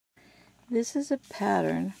This is a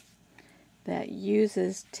pattern that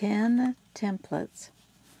uses 10 templates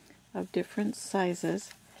of different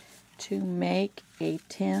sizes to make a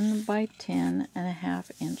 10 by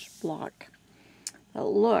 10.5-inch block that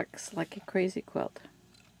looks like a crazy quilt.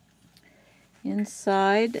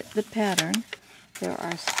 Inside the pattern there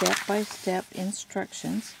are step-by-step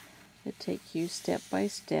instructions that take you step by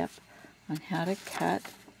step on how to cut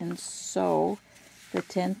and sew the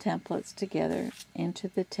 10 templates together into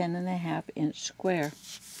the 10.5-inch square.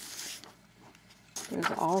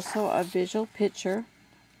 There's also a visual picture.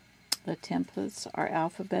 The templates are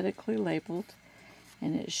alphabetically labeled,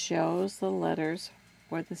 and it shows the letters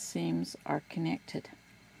where the seams are connected.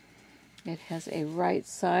 It has a right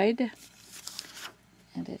side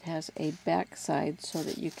and it has a back side so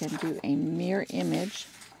that you can do a mirror image.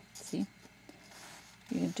 See?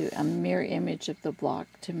 You can do a mirror image of the block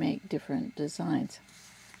to make different designs.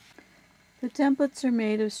 The templates are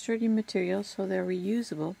made of sturdy material, so they're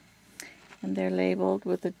reusable, and they're labeled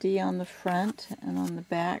with a D on the front, and on the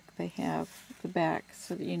back they have the back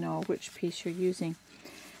so that you know which piece you're using.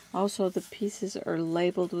 Also, the pieces are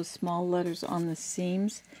labeled with small letters on the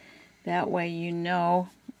seams. That way you know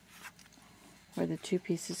where the two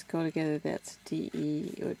pieces go together. That's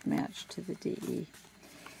DE. It would match to the DE.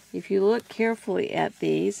 If you look carefully at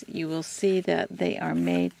these, you will see that they are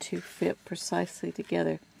made to fit precisely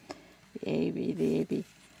together. The AB, the AB.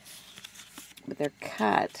 But they're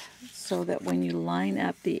cut so that when you line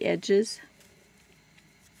up the edges,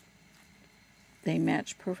 they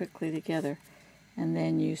match perfectly together. And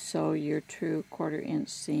then you sew your true 1/4 inch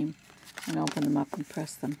seam and open them up and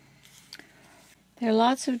press them. There are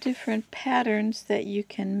lots of different patterns that you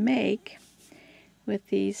can make with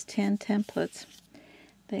these 10 templates.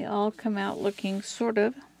 They all come out looking sort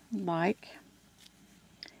of like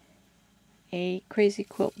a crazy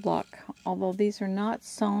quilt block, although these are not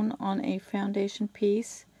sewn on a foundation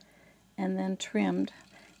piece and then trimmed.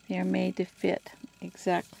 They are made to fit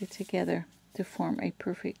exactly together to form a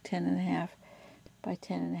perfect 10.5 by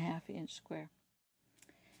 10.5-inch square.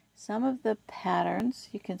 Some of the patterns,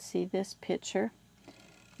 you can see this picture.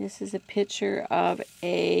 This is a picture of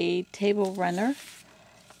a table runner,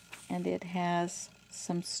 and it has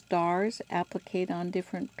some stars appliqued on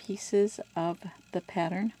different pieces of the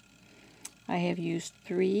pattern. I have used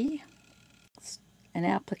 3 and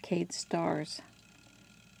appliqued stars.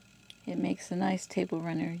 It makes a nice table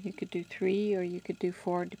runner. You could do 3 or you could do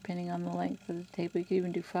 4 depending on the length of the table. You could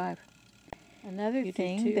even do 5. Another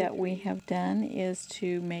thing that we have done is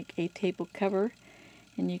to make a table cover,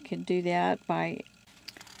 and you can do that by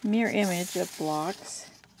mirror image of blocks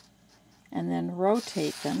and then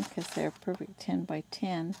rotate them because they're perfect 10 by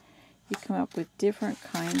 10. You come up with different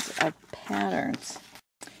kinds of patterns.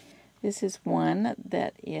 This is one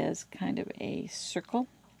that is kind of a circle.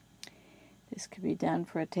 This could be done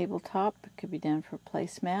for a tabletop. It could be done for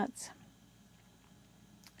placemats.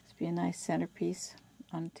 This would be a nice centerpiece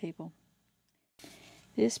on a table.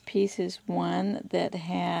 This piece is one that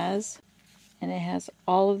has, and it has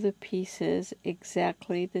all of the pieces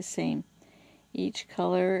exactly the same. Each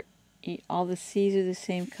color, all the C's are the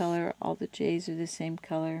same color, all the J's are the same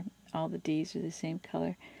color, all the D's are the same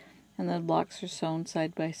color, and the blocks are sewn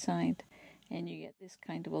side by side, and you get this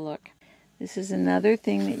kind of a look. This is another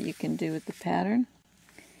thing that you can do with the pattern.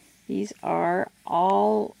 These are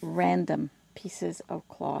all random pieces of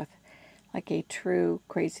cloth, like a true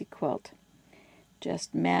crazy quilt.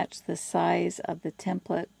 Just match the size of the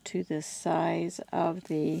template to the size of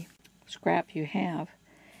the scrap you have,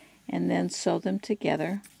 and then sew them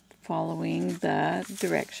together following the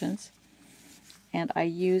directions. And I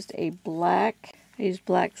used black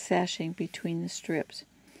sashing between the strips,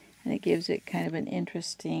 and it gives it kind of an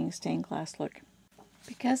interesting stained glass look.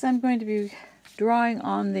 Because I'm going to be drawing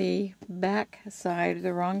on the back side,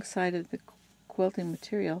 the wrong side of the quilting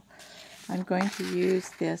material, I'm going to use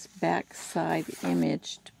this back side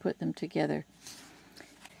image to put them together.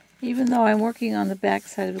 Even though I'm working on the back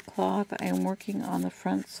side of the cloth, I am working on the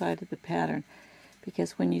front side of the pattern,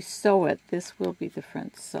 because when you sew it, this will be the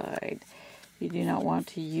front side. You do not want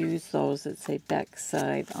to use those that say back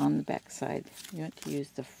side on the back side. You want to use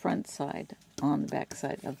the front side on the back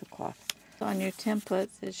side of the cloth. On your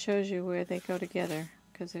templates, it shows you where they go together,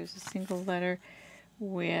 because there's a single letter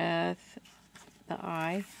with the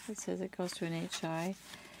I. It says it goes to an HI.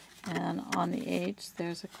 And on the H,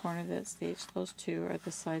 there's a corner that's the H. Those two are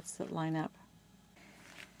the sides that line up.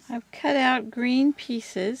 I've cut out green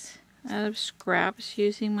pieces out of scraps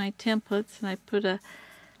using my templates, and I put a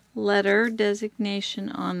letter designation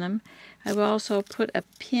on them. I've also put a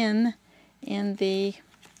pin in the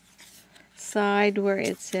side where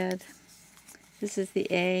it said This is the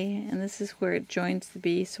A, and this is where it joins the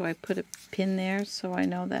B, so I put a pin there so I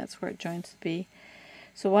know that's where it joins the B.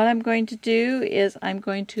 So what I'm going to do is I'm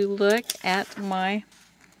going to look at my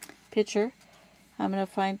picture. I'm going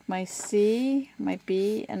to find my C, my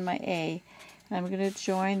B, and my A. And I'm going to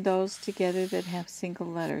join those together that have single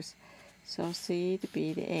letters. So C to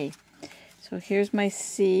B to A. So here's my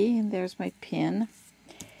C, and there's my pin.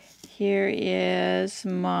 Here is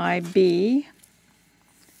my B,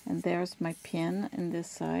 and there's my pin in this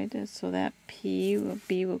side. So that B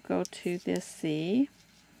will go to this C.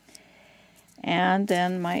 And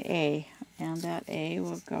then my A, and that A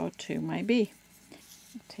will go to my B.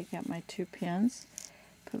 I'll take out my 2 pins,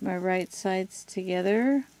 put my right sides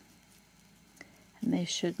together, and they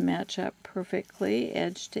should match up perfectly,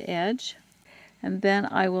 edge to edge. And then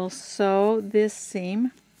I will sew this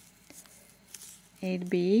seam, A to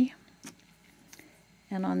B,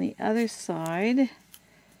 and on the other side,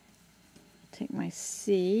 take my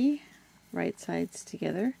C, right sides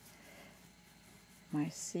together, my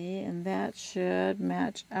C, and that should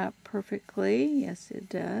match up perfectly. Yes, it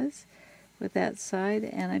does, with that side,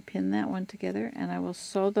 and I pin that one together, and I will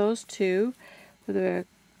sew those 2 with a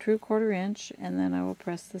true 1/4 inch, and then I will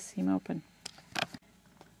press the seam open.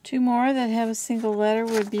 2 more that have a single letter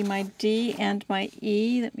would be my D and my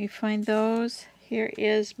E. Let me find those. Here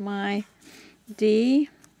is my D.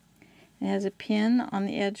 It has a pin on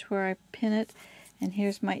the edge where I pin it, and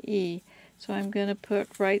here's my E. So I'm going to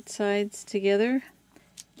put right sides together.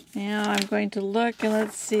 Now I'm going to look, and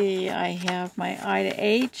let's see, I have my I to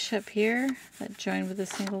H up here that join with a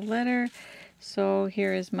single letter. So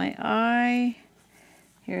here is my I,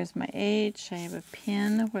 here's my H. I have a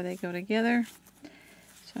pin where they go together.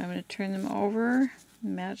 So I'm going to turn them over,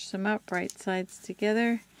 match them up, right sides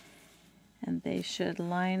together, and they should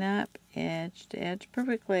line up edge to edge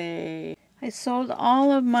perfectly. I sewed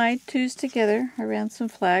all of my 2s together. I ran some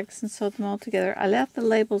flags and sewed them all together. I left the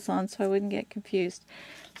labels on so I wouldn't get confused.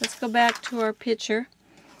 Let's go back to our picture,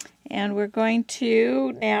 and we're going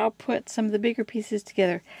to now put some of the bigger pieces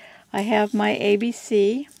together. I have my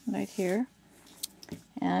ABC right here,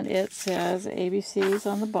 and it says ABCs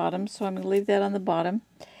on the bottom, so I'm going to leave that on the bottom.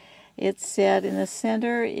 It said in the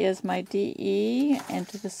center is my DE, and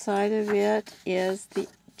to the side of it is the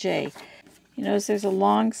J. You notice there's a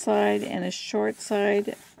long side and a short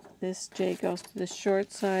side. This J goes to the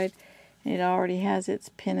short side, and it already has its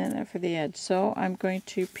pin in it for the edge. So I'm going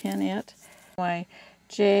to pin it, my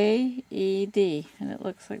J-E-D, and it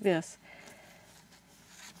looks like this.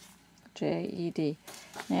 J-E-D.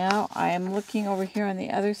 Now I am looking over here on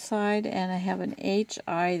the other side, and I have an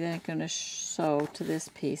H-I that I'm going to sew to this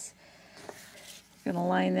piece. I'm going to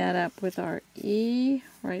line that up with our E,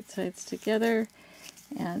 right sides together,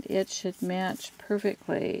 and it should match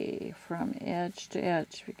perfectly from edge to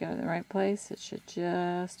edge. If you got it in the right place, it should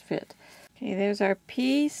just fit. Okay, there's our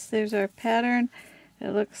piece, there's our pattern. It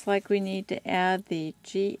looks like we need to add the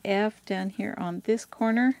GF down here on this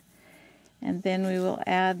corner, and then we will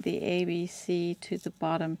add the ABC to the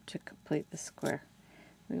bottom to complete the square.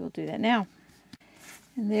 We will do that now.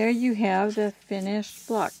 And there you have the finished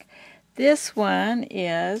block. This one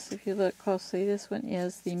is, if you look closely, this one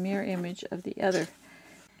is the mirror image of the other.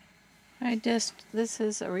 This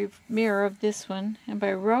is a mirror of this one, and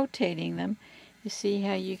by rotating them, you see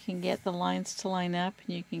how you can get the lines to line up,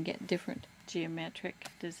 and you can get different geometric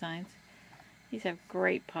designs. These have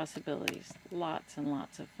great possibilities, lots and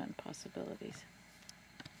lots of fun possibilities.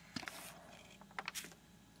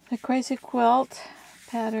 The Crazy Quilt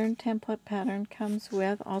pattern, template pattern, comes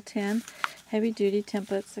with all 10 heavy-duty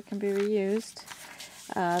templates that can be reused.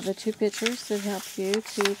 The 2 pictures that help you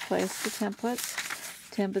to place the templates.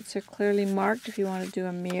 Templates are clearly marked if you want to do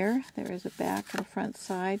a mirror. There is a back and a front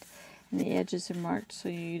side, and the edges are marked so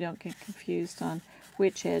you don't get confused on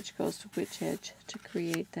which edge goes to which edge to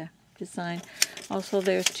create the design. Also,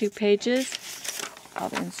 there's 2 pages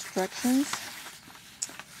of instructions,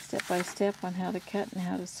 step by step, on how to cut and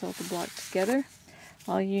how to sew the block together.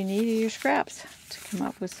 All you need are your scraps to come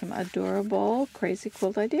up with some adorable crazy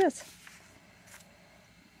quilt ideas.